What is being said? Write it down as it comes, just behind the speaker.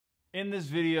In this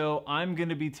video, I'm going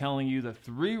to be telling you the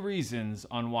 3 reasons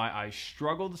on why I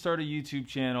struggle to start a YouTube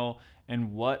channel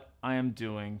and what I am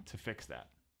doing to fix that.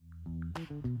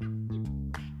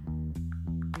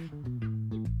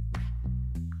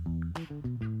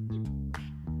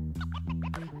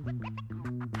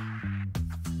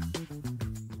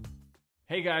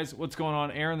 Hey guys, what's going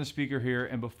on? Aaron the Speaker here,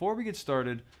 and before we get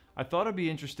started, I thought it'd be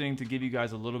interesting to give you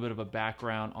guys a little bit of a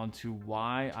background onto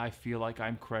why I feel like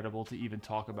I'm credible to even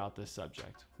talk about this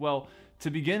subject. Well, to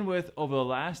begin with, over the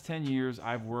last 10 years,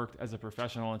 I've worked as a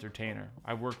professional entertainer.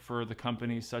 I've worked for the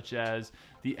companies such as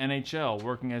the NHL,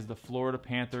 working as the Florida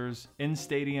Panthers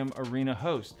in-stadium arena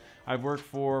host. I've worked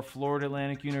for Florida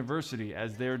Atlantic University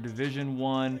as their Division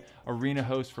I arena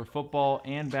host for football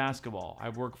and basketball.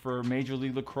 I've worked for Major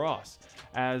League Lacrosse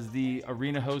as the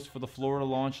arena host for the Florida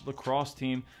Launch lacrosse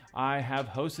team. I have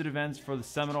hosted events for the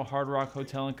Seminole Hard Rock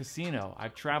Hotel and Casino.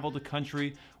 I've traveled the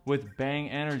country with Bang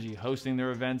Energy, hosting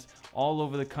their events all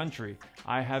over the country.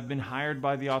 I have been hired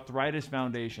by the Arthritis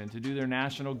Foundation to do their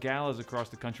national galas across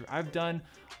the country. I've done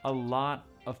a lot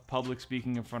of public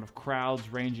speaking in front of crowds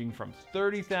ranging from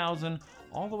 30,000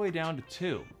 all the way down to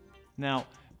 2. Now,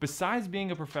 besides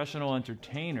being a professional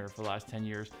entertainer for the last 10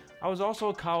 years, I was also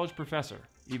a college professor.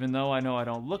 Even though I know I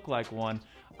don't look like one,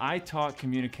 I taught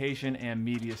communication and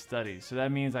media studies. So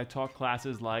that means I taught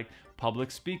classes like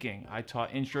public speaking, I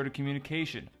taught intro to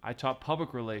communication, I taught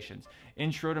public relations,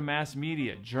 intro to mass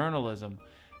media, journalism.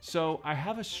 So I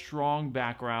have a strong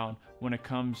background when it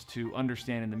comes to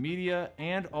understanding the media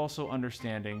and also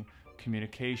understanding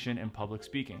communication and public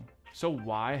speaking. So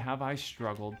why have I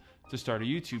struggled to start a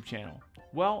YouTube channel?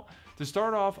 Well, to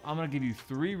start off, I'm going to give you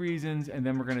 3 reasons and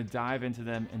then we're going to dive into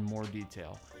them in more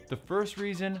detail. The first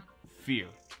reason, fear.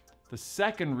 The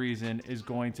second reason is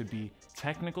going to be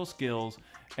technical skills.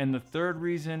 And the third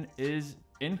reason is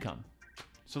income.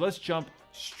 So let's jump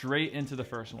straight into the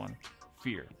first one,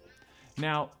 fear.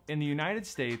 Now, in the United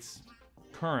States,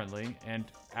 currently, and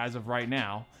as of right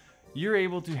now, you're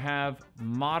able to have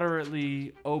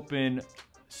moderately open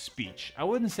speech. I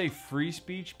wouldn't say free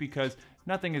speech because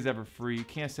nothing is ever free. You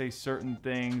can't say certain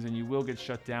things and you will get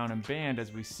shut down and banned,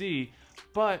 as we see,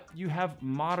 but you have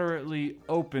moderately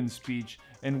open speech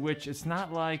in which it's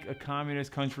not like a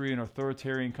communist country, an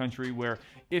authoritarian country, where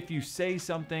if you say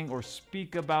something or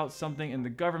speak about something in the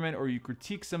government or you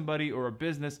critique somebody or a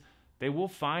business, they will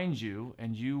find you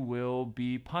and you will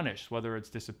be punished, whether it's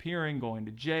disappearing, going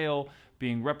to jail,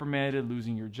 being reprimanded,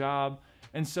 losing your job.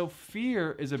 And so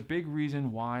fear is a big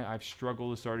reason why I've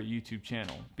struggled to start a YouTube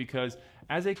channel, because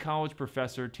as a college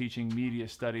professor teaching media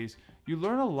studies, you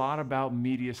learn a lot about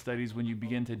media studies when you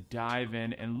begin to dive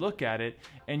in and look at it,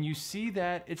 and you see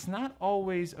that it's not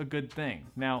always a good thing.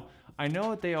 Now, I know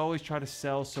that they always try to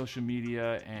sell social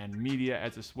media and media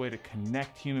as a way to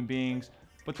connect human beings,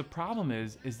 but the problem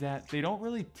is that they don't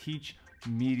really teach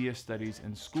media studies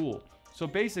in school. So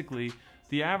basically,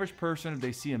 the average person, if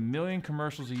they see 1 million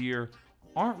commercials a year,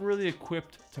 aren't really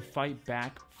equipped to fight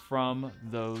back from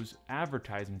those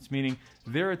advertisements, meaning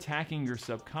they're attacking your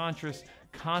subconscious,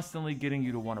 constantly getting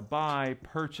you to want to buy,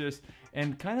 purchase,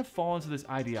 and kind of fall into this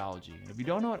ideology. If you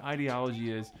don't know what ideology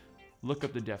is, look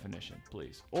up the definition,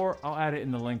 please, or I'll add it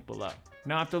in the link below.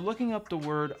 Now, after looking up the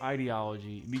word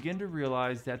ideology, you begin to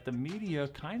realize that the media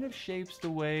kind of shapes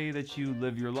the way that you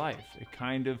live your life. It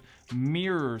kind of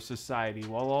mirrors society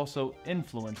while also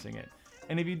influencing it.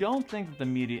 And if you don't think that the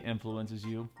media influences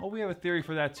you, well, we have a theory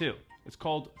for that too. It's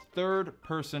called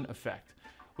third-person effect,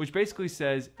 which basically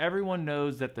says everyone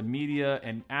knows that the media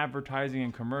and advertising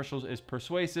and commercials is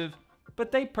persuasive,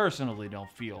 but they personally don't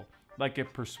feel like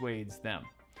it persuades them.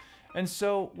 And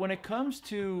so when it comes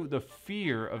to the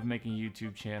fear of making a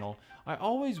YouTube channel, I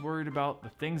always worried about the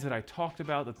things that I talked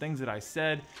about, the things that I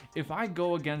said. If I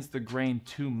go against the grain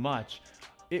too much,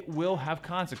 it will have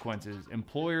consequences.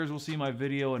 Employers will see my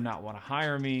video and not want to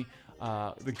hire me.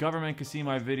 The government can see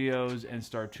my videos and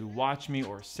start to watch me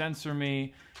or censor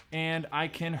me. And I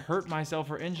can hurt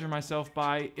myself or injure myself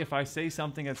by, if I say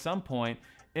something at some point,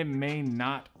 it may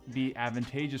not be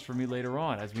advantageous for me later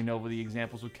on, as we know with the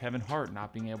examples with Kevin Hart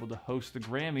not being able to host the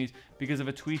Grammys because of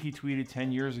a tweet he tweeted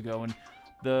 10 years ago, and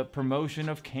the promotion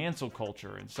of cancel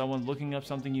culture and someone looking up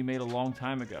something you made a long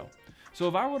time ago. So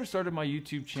if I would have started my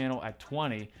YouTube channel at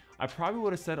 20, I probably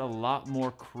would have said a lot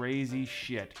more crazy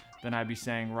shit than I'd be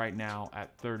saying right now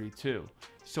at 32.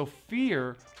 So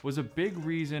fear was a big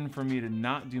reason for me to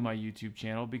not do my YouTube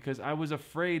channel, because I was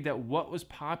afraid that what was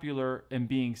popular and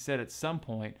being said at some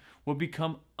point would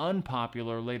become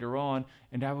unpopular later on,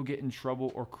 and I would get in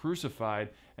trouble or crucified.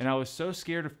 And I was so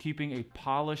scared of keeping a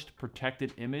polished,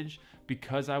 protected image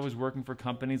because I was working for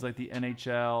companies like the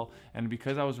NHL, and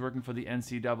because I was working for the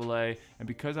NCAA, and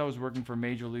because I was working for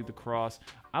Major League Lacrosse.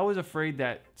 I was afraid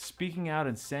that speaking out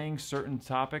and saying certain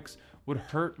topics would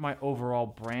hurt my overall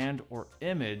brand or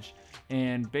image,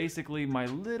 and basically my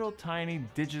little tiny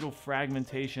digital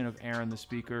fragmentation of Aaron the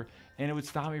Speaker, and it would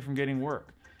stop me from getting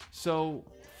work. So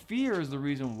fear is the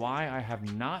reason why I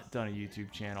have not done a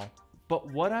YouTube channel. But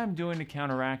what I'm doing to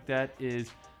counteract that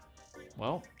is,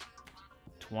 well,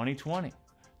 2020.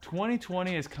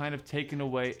 2020 has kind of taken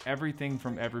away everything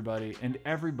from everybody, and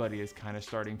everybody is kind of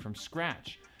starting from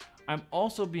scratch. I'm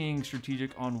also being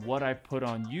strategic on what I put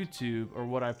on YouTube or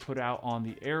what I put out on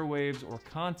the airwaves or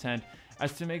content,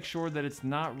 as to make sure that it's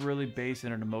not really based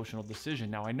in an emotional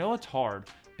decision. Now, I know it's hard,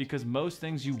 because most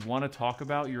things you want to talk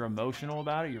about, you're emotional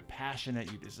about it, you're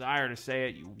passionate, you desire to say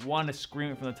it, you want to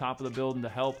scream it from the top of the building to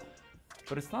help,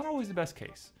 but it's not always the best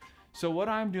case. So what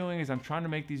I'm doing is I'm trying to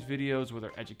make these videos,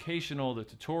 whether educational, the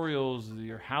tutorials,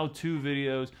 your how-to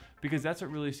videos, because that's what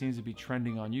really seems to be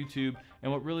trending on YouTube,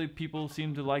 and what really people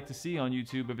seem to like to see on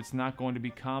YouTube if it's not going to be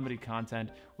comedy content,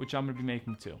 which I'm going to be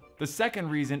making too. The second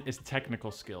reason is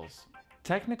technical skills.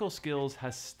 Technical skills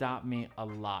has stopped me a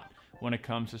lot when it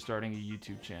comes to starting a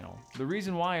YouTube channel. The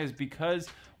reason why is because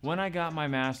when I got my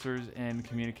master's in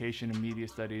communication and media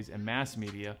studies and mass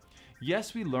media,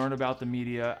 yes, we learned about the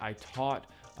media. I taught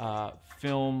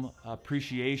film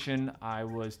appreciation. I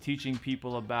was teaching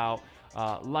people about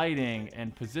lighting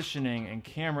and positioning and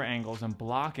camera angles and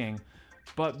blocking.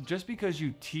 But just because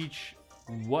you teach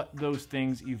what those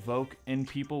things evoke in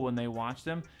people when they watch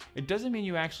them, it doesn't mean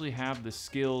you actually have the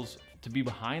skills to be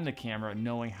behind the camera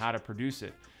knowing how to produce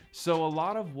it. So a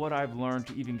lot of what I've learned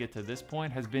to even get to this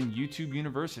point has been YouTube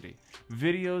University.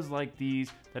 Videos like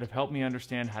these that have helped me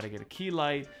understand how to get a key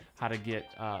light, how to get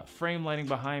frame lighting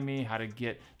behind me, how to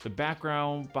get the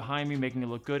background behind me, making it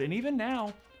look good. And even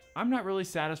now, I'm not really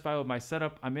satisfied with my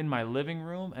setup. I'm in my living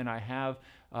room, and I have,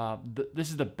 this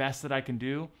is the best that I can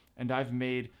do. And I've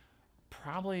made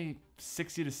probably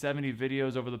 60 to 70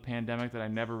 videos over the pandemic that I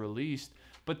never released.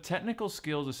 But technical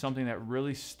skills is something that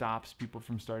really stops people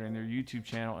from starting their YouTube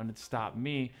channel, and it stopped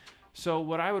me. So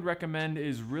what I would recommend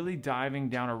is really diving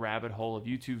down a rabbit hole of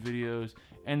YouTube videos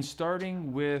and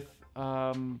starting with,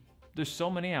 there's so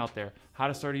many out there. How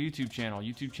to start a YouTube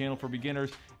channel for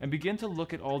beginners, and begin to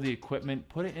look at all the equipment,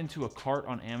 put it into a cart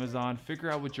on Amazon,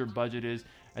 figure out what your budget is,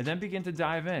 and then begin to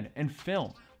dive in and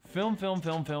film. Film,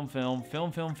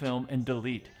 and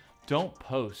delete. Don't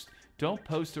post. Don't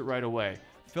post it right away.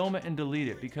 Film it and delete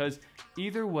it, because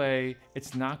either way,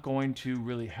 it's not going to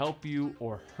really help you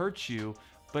or hurt you,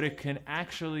 but it can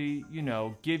actually, you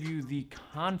know, give you the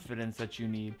confidence that you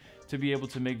need to be able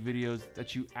to make videos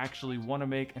that you actually want to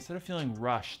make, instead of feeling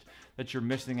rushed that you're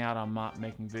missing out on not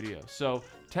making videos. So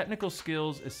technical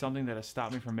skills is something that has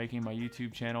stopped me from making my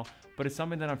YouTube channel, but it's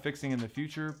something that I'm fixing in the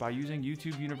future by using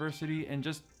YouTube University and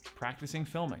just practicing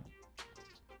filming.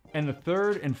 And the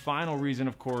third and final reason,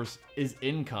 of course, is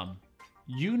income.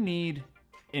 You need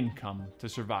income to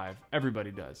survive.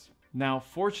 Everybody does. Now,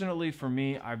 fortunately for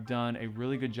me, I've done a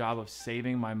really good job of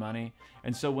saving my money.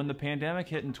 And so when the pandemic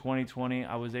hit in 2020,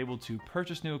 I was able to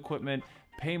purchase new equipment,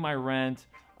 pay my rent,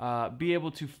 be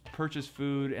able to purchase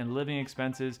food and living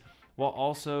expenses, while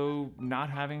also not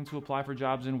having to apply for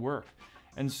jobs and work.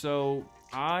 And so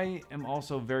I am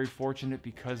also very fortunate,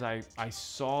 because I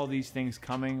saw these things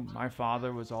coming. My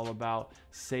father was all about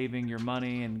saving your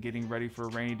money and getting ready for a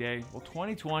rainy day. Well,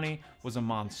 2020 was a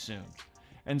monsoon.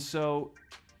 And so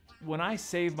when I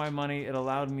saved my money, it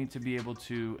allowed me to be able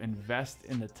to invest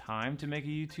in the time to make a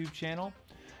YouTube channel.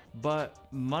 But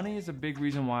money is a big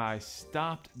reason why I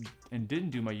stopped and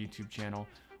didn't do my YouTube channel,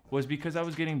 was because I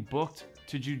was getting booked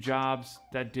to do jobs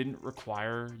that didn't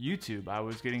require YouTube. I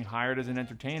was getting hired as an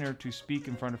entertainer to speak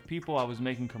in front of people. I was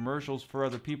making commercials for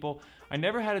other people. I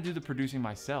never had to do the producing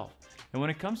myself. And when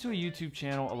it comes to a YouTube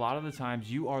channel, a lot of the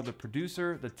times you are the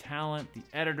producer, the talent, the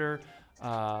editor,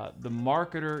 the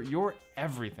marketer, you're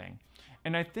everything.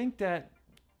 And I think that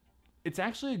it's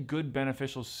actually a good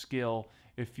beneficial skill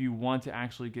if you want to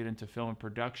actually get into film and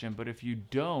production. But if you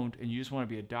don't, and you just want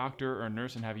to be a doctor or a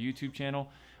nurse and have a YouTube channel,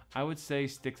 I would say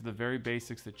stick to the very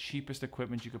basics, the cheapest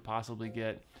equipment you could possibly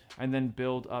get, and then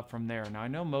build up from there. Now, I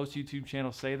know most YouTube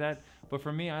channels say that, but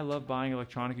for me, I love buying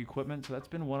electronic equipment. So that's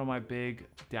been one of my big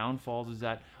downfalls, is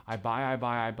that I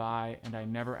buy, and I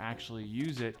never actually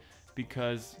use it,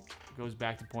 because it goes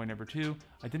back to point number 2.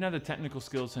 I didn't have the technical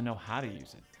skills to know how to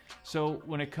use it. So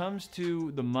when it comes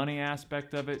to the money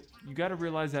aspect of it, you got to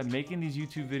realize that making these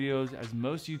YouTube videos, as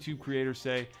most YouTube creators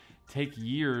say, take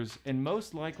years, and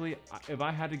most likely, if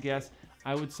I had to guess,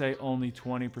 I would say only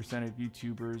 20% of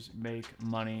YouTubers make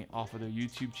money off of their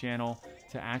YouTube channel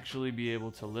to actually be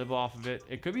able to live off of it.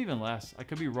 It could be even less. I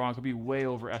could be wrong. I could be way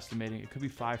overestimating. It could be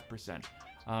 5%,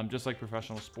 just like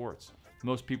professional sports.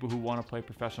 Most people who want to play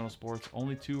professional sports,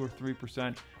 only 2 or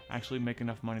 3% actually make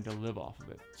enough money to live off of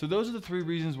it. So those are the 3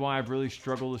 reasons why I've really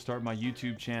struggled to start my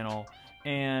YouTube channel.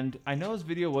 And I know this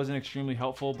video wasn't extremely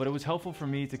helpful, but it was helpful for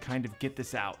me to kind of get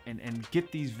this out and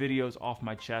get these videos off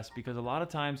my chest, because a lot of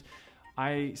times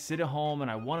I sit at home and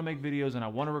I want to make videos and I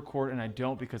want to record, and I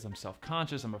don't, because I'm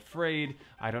self-conscious, I'm afraid,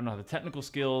 I don't know the technical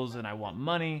skills, and I want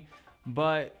money.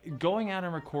 But going out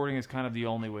and recording is kind of the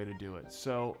only way to do it.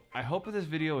 So I hope that this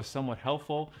video was somewhat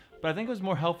helpful, but I think it was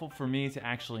more helpful for me to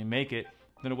actually make it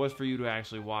than it was for you to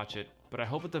actually watch it. But I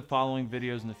hope that the following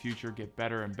videos in the future get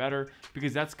better and better,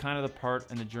 because that's kind of the part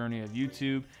in the journey of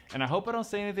YouTube. And I hope I don't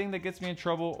say anything that gets me in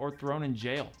trouble or thrown in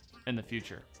jail in the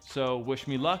future. So wish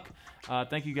me luck.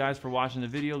 Thank you guys for watching the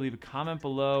video. Leave a comment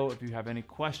below if you have any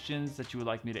questions that you would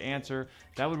like me to answer.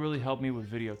 That would really help me with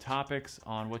video topics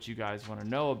on what you guys want to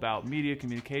know about media,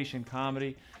 communication,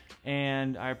 comedy.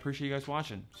 And I appreciate you guys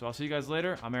watching. So I'll see you guys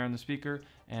later. I'm Aaron the Speaker,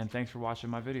 and thanks for watching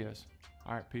my videos.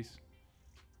 All right, peace.